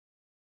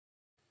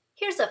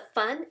Here's a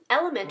fun,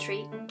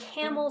 elementary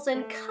camels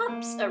and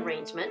cups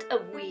arrangement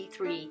of We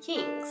Three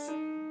Kings.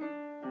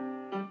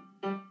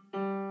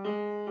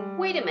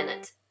 Wait a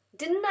minute,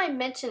 didn't I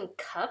mention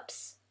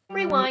cups?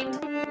 Rewind.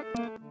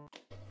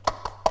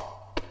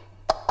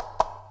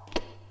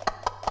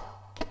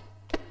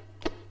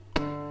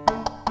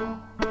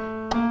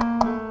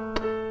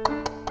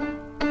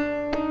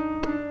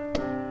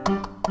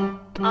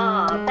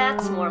 Ah,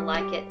 that's more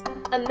like it.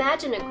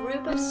 Imagine a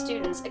group of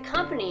students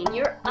accompanying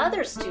your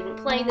other student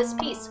playing this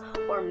piece,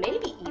 or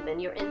maybe even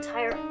your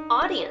entire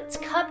audience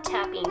cup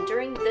tapping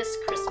during this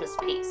Christmas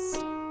piece.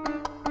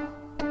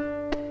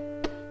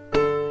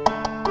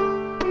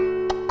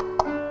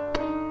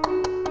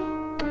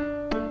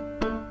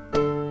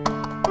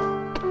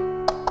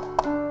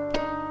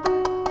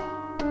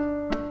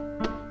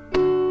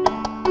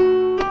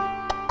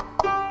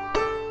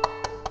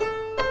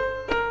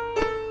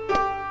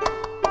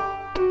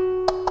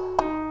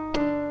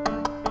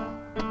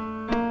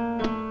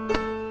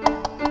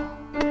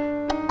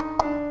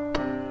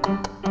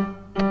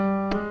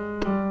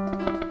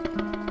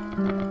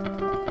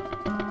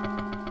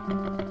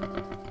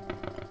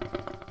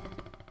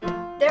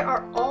 There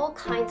are all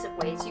kinds of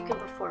ways you can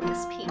perform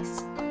this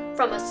piece,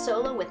 from a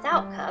solo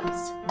without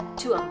cups,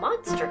 to a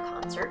monster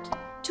concert,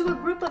 to a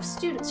group of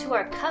students who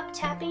are cup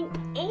tapping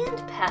and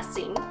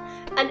passing,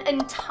 an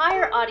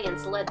entire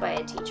audience led by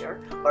a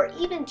teacher, or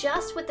even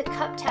just with the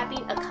cup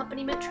tapping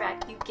accompaniment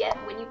track you get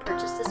when you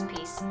purchase this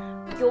piece.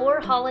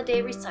 Your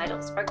holiday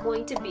recitals are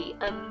going to be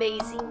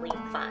amazingly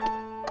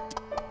fun.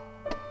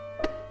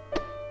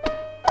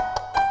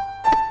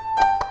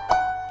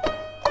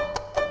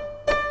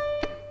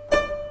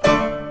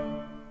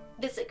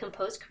 Visit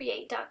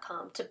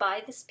ComposeCreate.com to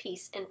buy this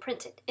piece and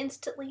print it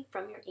instantly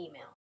from your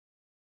email.